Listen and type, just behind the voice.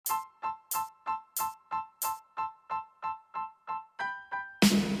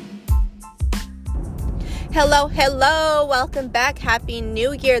Hello, hello. Welcome back. Happy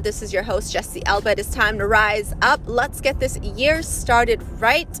New Year. This is your host, Jessie Elba. It is time to rise up. Let's get this year started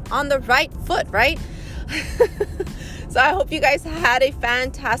right on the right foot, right? So I hope you guys had a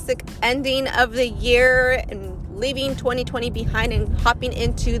fantastic ending of the year and leaving 2020 behind and hopping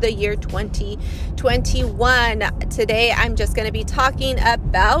into the year 2021. Today, I'm just going to be talking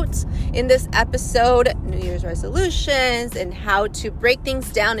about, in this episode, New Year's resolutions and how to break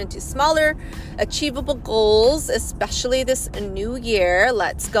things down into smaller, achievable goals, especially this new year.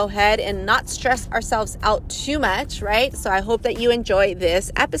 Let's go ahead and not stress ourselves out too much, right? So I hope that you enjoy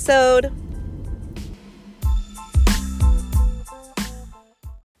this episode.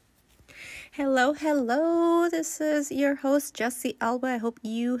 Hello. This is your host, Jessie Elba. I hope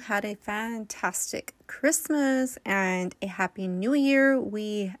you had a fantastic Christmas and a happy new year.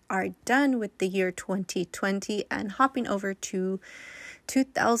 We are done with the year 2020 and hopping over to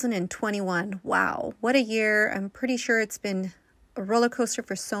 2021. Wow, what a year. I'm pretty sure it's been a roller coaster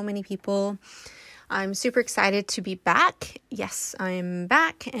for so many people. I'm super excited to be back. Yes, I'm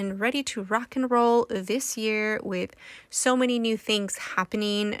back and ready to rock and roll this year with so many new things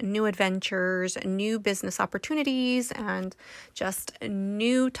happening, new adventures, new business opportunities, and just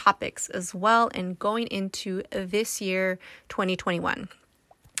new topics as well, and going into this year, 2021.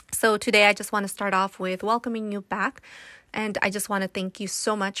 So today I just want to start off with welcoming you back. And I just want to thank you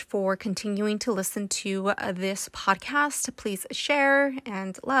so much for continuing to listen to this podcast. Please share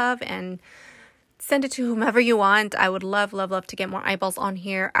and love and send it to whomever you want. I would love to get more eyeballs on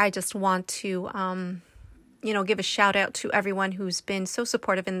here. I just want to, give a shout out to everyone who's been so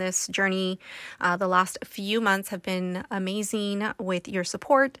supportive in this journey. The last few months have been amazing with your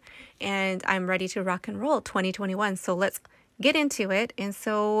support, and I'm ready to rock and roll 2021. So let's get into it. And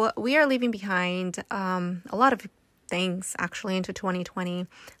so we are leaving behind a lot of things actually into 2020,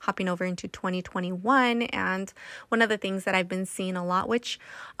 hopping over into 2021. And one of the things that I've been seeing a lot, which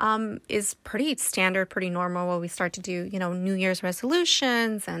is pretty standard, pretty normal, when we start to do, New Year's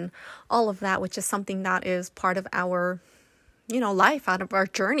resolutions and all of that, which is something that is part of our, life, out of our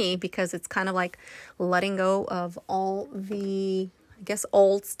journey, because it's kind of like letting go of all the,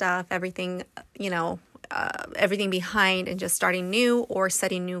 old stuff, everything, everything behind, and just starting new or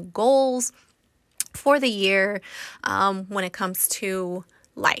setting new goals for the year when it comes to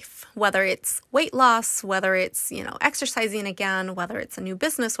life, whether it's weight loss, whether it's, exercising again, whether it's a new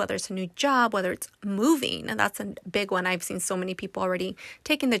business, whether it's a new job, whether it's moving. And that's a big one. I've seen so many people already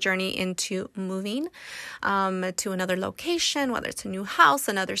taking the journey into moving to another location, whether it's a new house,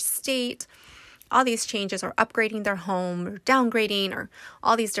 another state. All these changes, or upgrading their home, or downgrading, or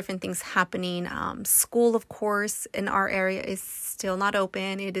all these different things happening. School, of course, in our area is still not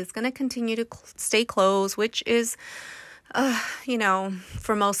open. It is going to continue to stay closed, which is,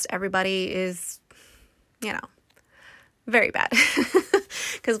 for most everybody is, very bad.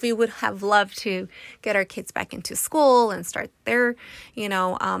 Because we would have loved to get our kids back into school and start their,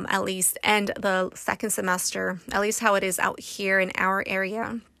 at least end the second semester, at least how it is out here in our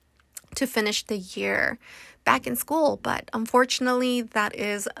area, to finish the year back in school. But unfortunately, that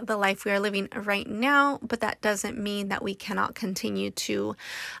is the life we are living right now. But that doesn't mean that we cannot continue to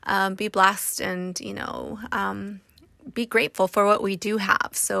be blessed and, be grateful for what we do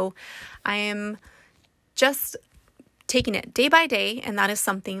have. So I am just taking it day by day, and that is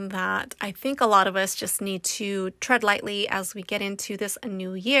something that I think a lot of us just need to tread lightly as we get into this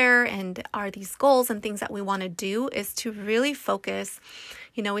new year, and are these goals and things that we want to do, is to really focus.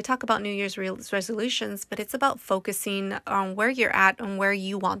 We talk about New Year's resolutions, but it's about focusing on where you're at and where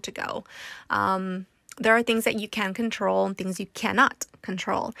you want to go. There are things that you can control and things you cannot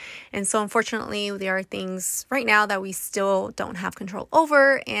control. And so unfortunately, there are things right now that we still don't have control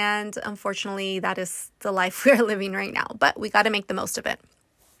over. And unfortunately, that is the life we are living right now. But we got to make the most of it.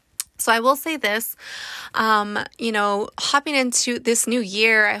 So I will say this, hopping into this new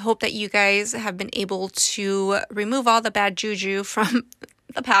year, I hope that you guys have been able to remove all the bad juju from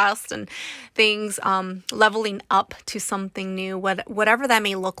the past and things, leveling up to something new, whatever that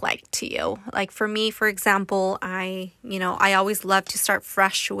may look like to you. Like for me, for example, I always love to start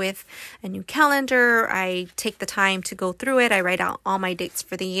fresh with a new calendar. I take the time to go through it. I write out all my dates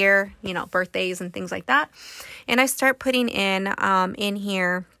for the year, birthdays and things like that. And I start putting in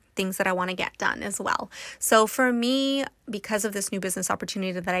here things that I want to get done as well. So for me, because of this new business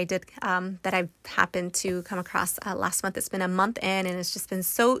opportunity that I did, that I happened to come across last month. It's been a month in, and it's just been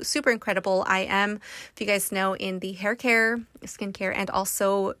so super incredible. I am, if you guys know, in the hair care, skincare, and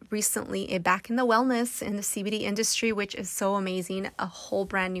also recently back in the wellness in the CBD industry, which is so amazing. A whole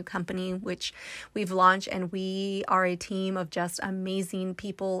brand new company which we've launched, and we are a team of just amazing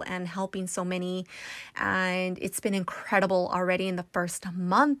people and helping so many. And it's been incredible already in the first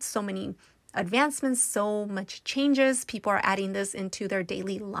month. So many advancements, so much changes. People are adding this into their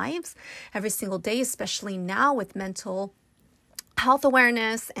daily lives every single day, especially now with mental health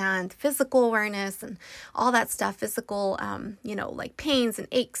awareness and physical awareness and all that stuff, physical, like pains and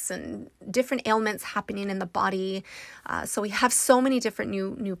aches and different ailments happening in the body. So we have so many different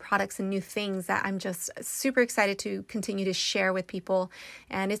new products and new things that I'm just super excited to continue to share with people.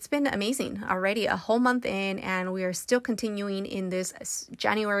 And it's been amazing already, a whole month in, and we are still continuing in this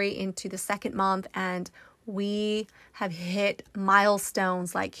January into the second month, and we have hit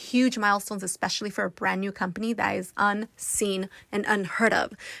milestones, like huge milestones, especially for a brand new company that is unseen and unheard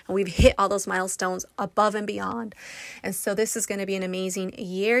of. And we've hit all those milestones above and beyond. And so this is going to be an amazing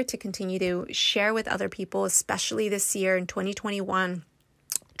year to continue to share with other people, especially this year in 2021,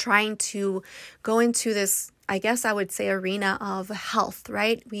 trying to go into this, I guess I would say, arena of health,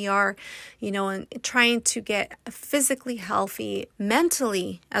 right? We are, trying to get physically healthy,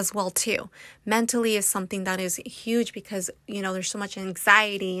 mentally as well too. Mentally is something that is huge because, there's so much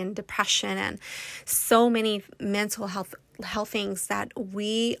anxiety and depression and so many mental health things that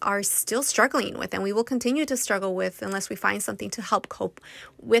we are still struggling with, and we will continue to struggle with unless we find something to help cope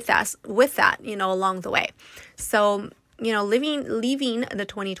with that, along the way. So, leaving the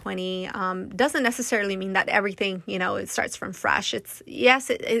 2020 doesn't necessarily mean that everything, it starts from fresh. It's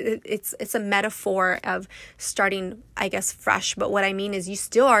a metaphor of starting, I guess, fresh. But what I mean is you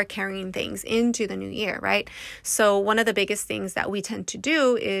still are carrying things into the new year, right? So one of the biggest things that we tend to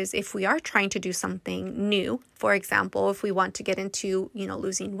do is if we are trying to do something new, for example, if we want to get into,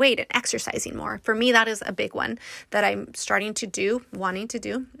 losing weight and exercising more. For me, that is a big one that I'm wanting to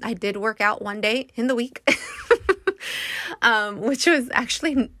do. I did work out one day in the week. Which was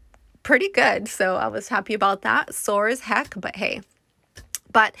actually pretty good. So I was happy about that. Sore as heck, but hey.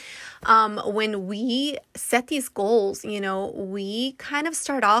 But when we set these goals, we kind of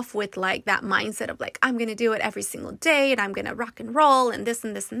start off with like that mindset of like, I'm going to do it every single day and I'm going to rock and roll and this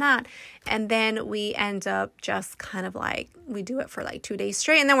and this and that. And then we end up just kind of like, we do it for like 2 days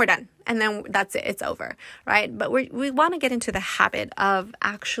straight and then we're done. And then that's it. It's over, right? But we want to get into the habit of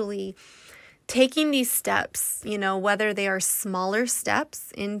actually taking these steps, whether they are smaller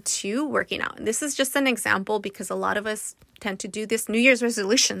steps into working out. And this is just an example because a lot of us tend to do this New Year's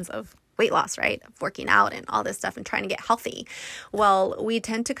resolutions of weight loss, right? Of working out and all this stuff and trying to get healthy. Well, we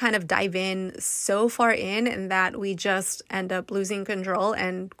tend to kind of dive in so far in and that we just end up losing control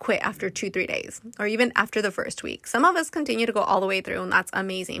and quit after 2-3 days or even after the first week. Some of us continue to go all the way through and that's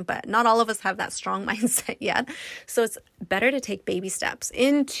amazing, but not all of us have that strong mindset yet. So it's better to take baby steps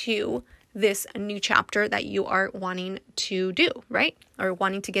into this new chapter that you are wanting to do, right? Or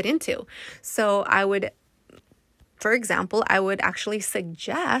wanting to get into. So for example, I would actually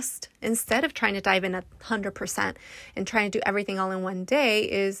suggest, instead of trying to dive in 100% and trying to do everything all in one day,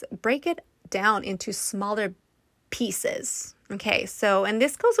 is break it down into smaller pieces. Okay, so, and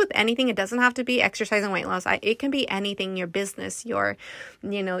this goes with anything. It doesn't have to be exercise and weight loss. It can be anything, your business, your,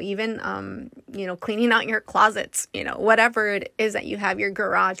 even, cleaning out your closets, whatever it is that you have, your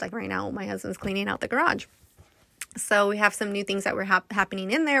garage. Like right now, my husband's cleaning out the garage. So we have some new things that were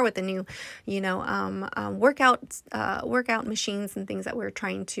happening in there with the new, workout machines and things that we're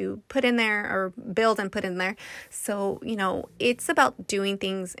trying to put in there or build and put in there. So, it's about doing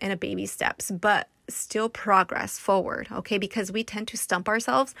things in a baby steps, but still progress forward. Okay. Because we tend to stump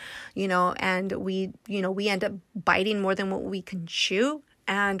ourselves, and we end up biting more than what we can chew.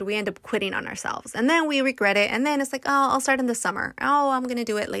 And we end up quitting on ourselves. And then we regret it. And then it's like, oh, I'll start in the summer. Oh, I'm going to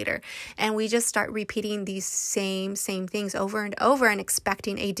do it later. And we just start repeating these same things over and over and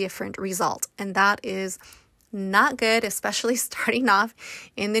expecting a different result. And that is not good, especially starting off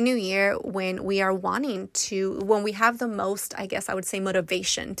in the new year when we have the most, I guess I would say,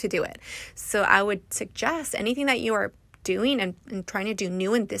 motivation to do it. So I would suggest anything that you are doing and trying to do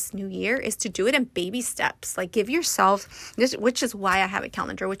new in this new year is to do it in baby steps. Like give yourself this, which is why I have a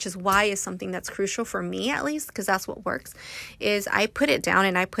calendar, which is why is something that's crucial for me, at least, because that's what works, is I put it down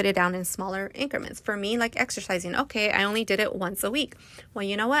in smaller increments. For me, like exercising, okay, I only did it once a week. Well,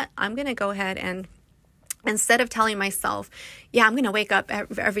 you know what? I'm going to go ahead and instead of telling myself, yeah, I'm going to wake up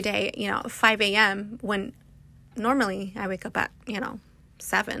every day, 5 a.m. when normally I wake up at,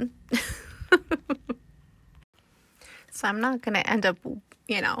 7. So I'm not going to end up,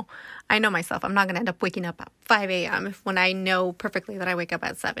 I know myself, I'm not going to end up waking up at 5 a.m. when I know perfectly that I wake up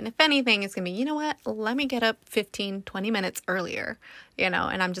at 7. If anything, it's going to be, you know what, let me get up 15, 20 minutes earlier, and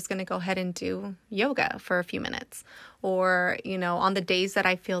I'm just going to go ahead and do yoga for a few minutes. Or, on the days that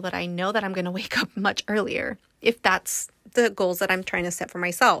I feel that I know that I'm going to wake up much earlier, if that's the goals that I'm trying to set for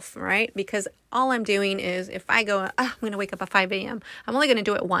myself, right? Because all I'm doing is if I go, I'm going to wake up at 5 a.m., I'm only going to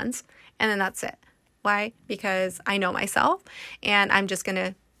do it once, and then that's it. Why? Because I know myself, and I'm just going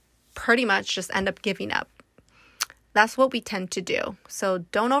to pretty much just end up giving up. That's what we tend to do. So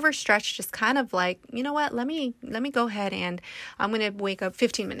don't overstretch. Just kind of like, you know what? Let me go ahead and I'm going to wake up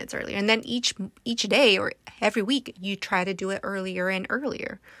 15 minutes earlier. And then each day or every week, you try to do it earlier and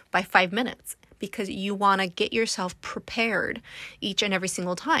earlier by 5 minutes, because you want to get yourself prepared each and every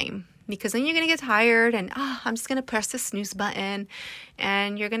single time. Because then you're going to get tired and, I'm just going to press the snooze button,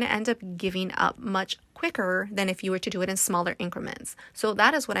 and you're going to end up giving up much quicker than if you were to do it in smaller increments. So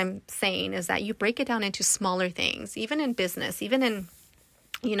that is what I'm saying, is that you break it down into smaller things, even in business, even in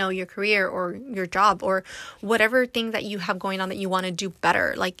your career or your job or whatever thing that you have going on that you want to do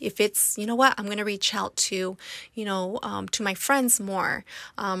better. Like if it's, I'm going to reach out to, to my friends more,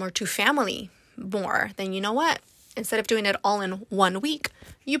 or to family more, then you know what? Instead of doing it all in 1 week,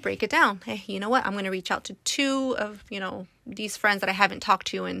 you break it down. Hey, you know what? I'm going to reach out to 2 of, these friends that I haven't talked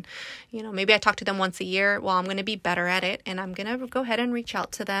to. And, maybe I talk to them once a year. Well, I'm going to be better at it. And I'm going to go ahead and reach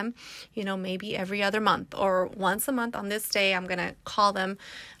out to them, maybe every other month or once a month on this day. I'm going to call them,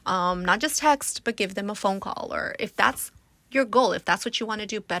 not just text, but give them a phone call. Or if that's your goal, if that's what you want to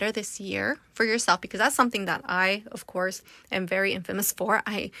do better this year for yourself, because that's something that I, of course, am very infamous for.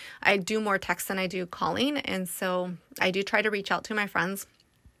 I do more text than I do calling. And so I do try to reach out to my friends,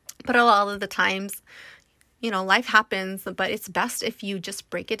 but a lot of the times, life happens, but it's best if you just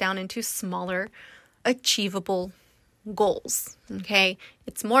break it down into smaller, achievable goals. Okay.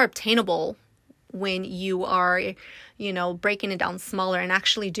 It's more obtainable when you are, breaking it down smaller and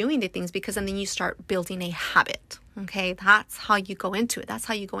actually doing the things, because then you start building a habit. Okay. That's how you go into it. That's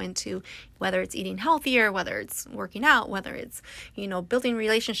how you go into whether it's eating healthier, whether it's working out, whether it's, building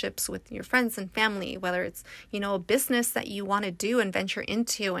relationships with your friends and family, whether it's, a business that you want to do and venture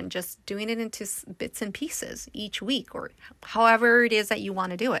into, and just doing it into bits and pieces each week, or however it is that you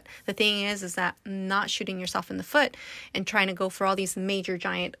want to do it. The thing is that not shooting yourself in the foot and trying to go for all these major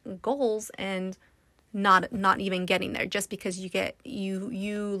giant goals and not even getting there, just because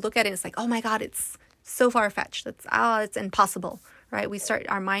you look at it, it's like, oh my God, it's so far-fetched. It's impossible, right?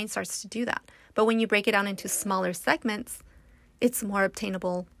 Our mind starts to do that. But when you break it down into smaller segments, it's more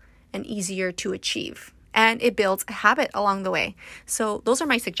obtainable and easier to achieve. And it builds a habit along the way. So those are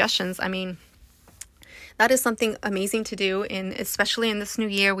my suggestions. I mean, that is something amazing to do, especially in this new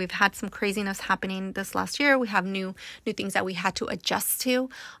year. We've had some craziness happening this last year. We have new things that we had to adjust to.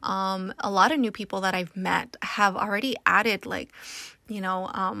 A lot of new people that I've met have already added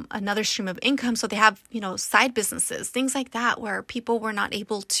another stream of income. So they have, side businesses, things like that, where people were not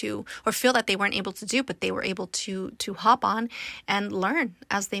able to, or feel that they weren't able to do, but they were able to hop on and learn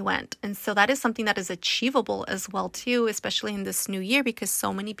as they went. And so that is something that is achievable as well too, especially in this new year, because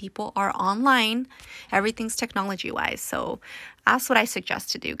so many people are online. Everything's technology wise. So that's what I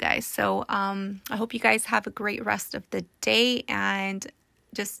suggest to do, guys. So I hope you guys have a great rest of the day, and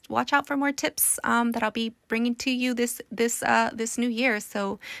just watch out for more tips that I'll be bringing to you this new year.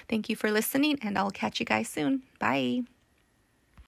 So thank you for listening, and I'll catch you guys soon. Bye.